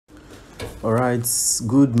All right,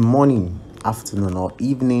 good morning, afternoon, or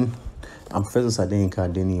evening. I'm Professor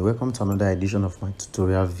Sadenka Adeni. Welcome to another edition of my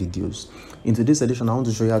tutorial videos. In today's edition, I want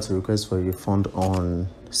to show you how to request for a refund on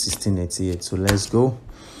 1688. So let's go.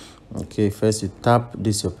 Okay, first you tap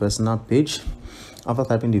this your personal page. After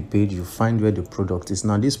typing the page, you find where the product is.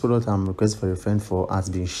 Now, this product I'm requesting for a refund for has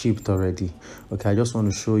been shipped already. Okay, I just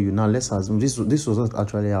want to show you. Now, let's assume this was what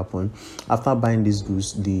actually happened. After buying these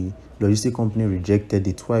goods, the logistic company rejected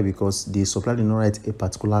it. Why? Because the supplier did not write a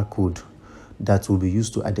particular code that will be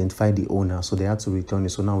used to identify the owner, so they had to return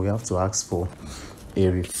it. So now we have to ask for a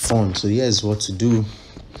refund. So here's what to do.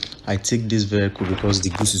 I take this vehicle because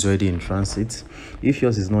the goods is already in transit. If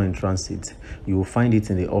yours is not in transit, you will find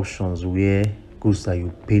it in the options where goods that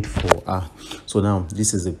you paid for are. So now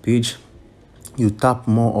this is the page. You tap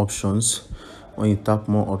more options. When you tap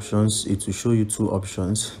more options, it will show you two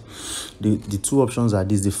options. The two options are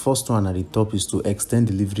this. The first one at the top is to extend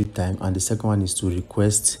delivery time, and the second one is to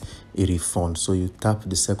request a refund. So you tap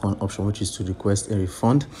the second option, which is to request a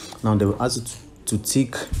refund. Now they will ask you to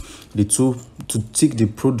tick the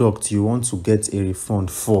product you want to get a refund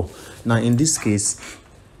for. Now in this case,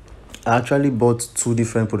 I actually bought two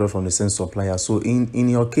different products from the same supplier. So in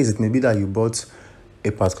your case, it may be that you bought a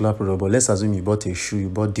particular product, but let's assume you bought a shoe, you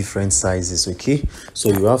bought different sizes. Okay, so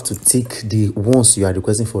you have to tick the ones you are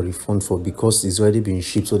requesting for refund for because it's already been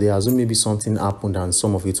shipped. So they assume maybe something happened and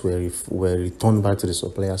some of it were returned back to the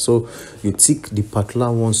supplier. So you tick the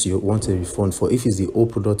particular ones you want a refund for. If it's the old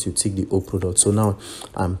product, you tick the old product. So now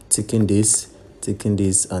I'm ticking this, and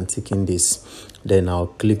ticking this. Then I'll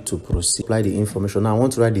click to proceed. Apply the information. Now I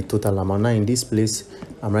want to write the total amount. Now in this place,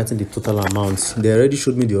 I'm writing the total amount. They already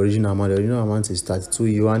showed me the original amount. The original amount is 32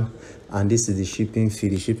 yuan, and this is the shipping fee.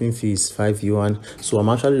 The shipping fee is 5 yuan. So I'm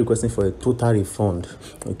actually requesting for a total refund.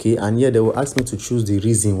 Okay, and here they will ask me to choose the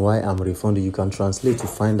reason why I'm refunding. You can translate to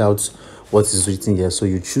find out what is written here. So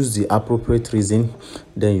you choose the appropriate reason,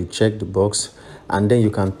 then you check the box, and then you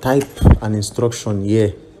can type an instruction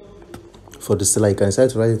here for the seller. You can decide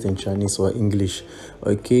to write it in Chinese or English.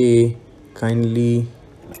 Okay, kindly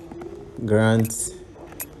grant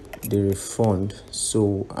the refund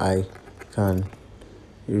so I can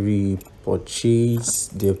repurchase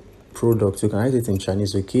the product. You can write it in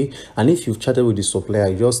Chinese. Okay, and if you've chatted with the supplier,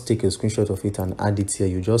 you just take a screenshot of it and add it here.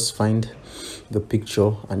 You just find the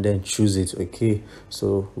picture and then choose it. Okay,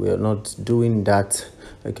 so we are not doing that.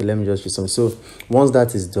 Okay, let me just use some. So once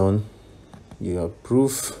that is done, you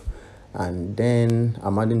approve, and then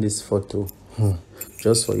I'm adding this photo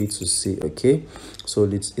just for you to see. Okay, so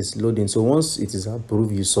it's loading. So once it is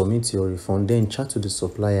approved, you submit your refund, then chat to the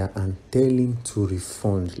supplier and tell him to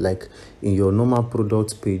refund. Like in your normal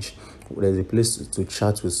product page, there's a place to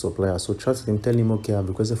chat with supplier. So chat with him, tell him, okay, I've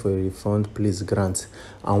requested for a refund, please grant.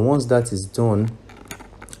 And once that is done,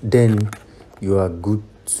 then you are good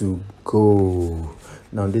to go.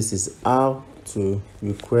 Now this is how to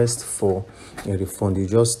request for a refund. You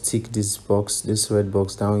just tick this box, this red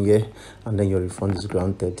box down here, and then your refund is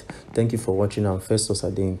granted. Thank you for watching. I'm Festus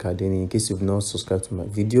Adenka Adeni. In case you've not subscribed to my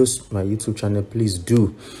videos, my YouTube channel, please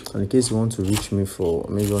do. And in case you want to reach me for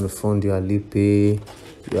maybe on the phone, you are Lipe, you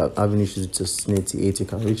are having issues with 1688, you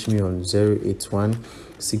can reach me on 081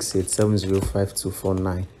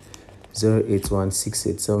 68705249.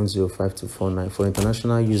 08168705249. For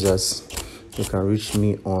international users, you can reach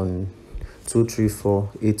me on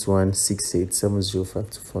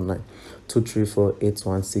 234-8168-705249.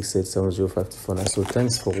 234-8168-705249. So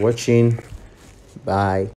thanks for watching. Bye.